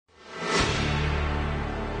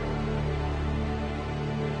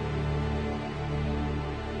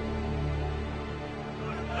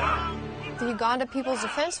The Ugandan Peoples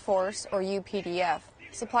Defense Force, or UPDF,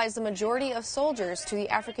 supplies the majority of soldiers to the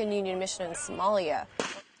African Union mission in Somalia.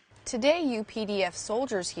 Today, UPDF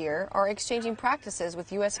soldiers here are exchanging practices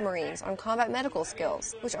with U.S. Marines on combat medical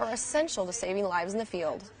skills, which are essential to saving lives in the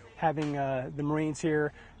field. Having the Marines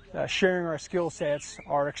here, sharing our skill sets,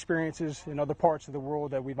 our experiences in other parts of the world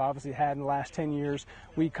that we've obviously had in the last 10 years,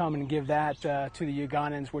 we come and give that to the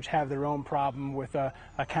Ugandans, which have their own problem with a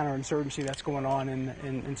counterinsurgency that's going on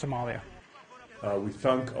in Somalia. We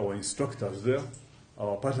thank our instructors there,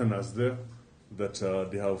 our partners there, that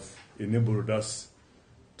they have enabled us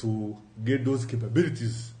to get those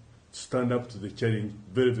capabilities to stand up to the challenge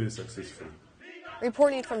very, very successfully.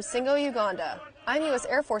 Reporting from Singo, Uganda, I'm U.S.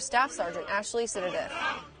 Air Force Staff Sgt. Sitthideth.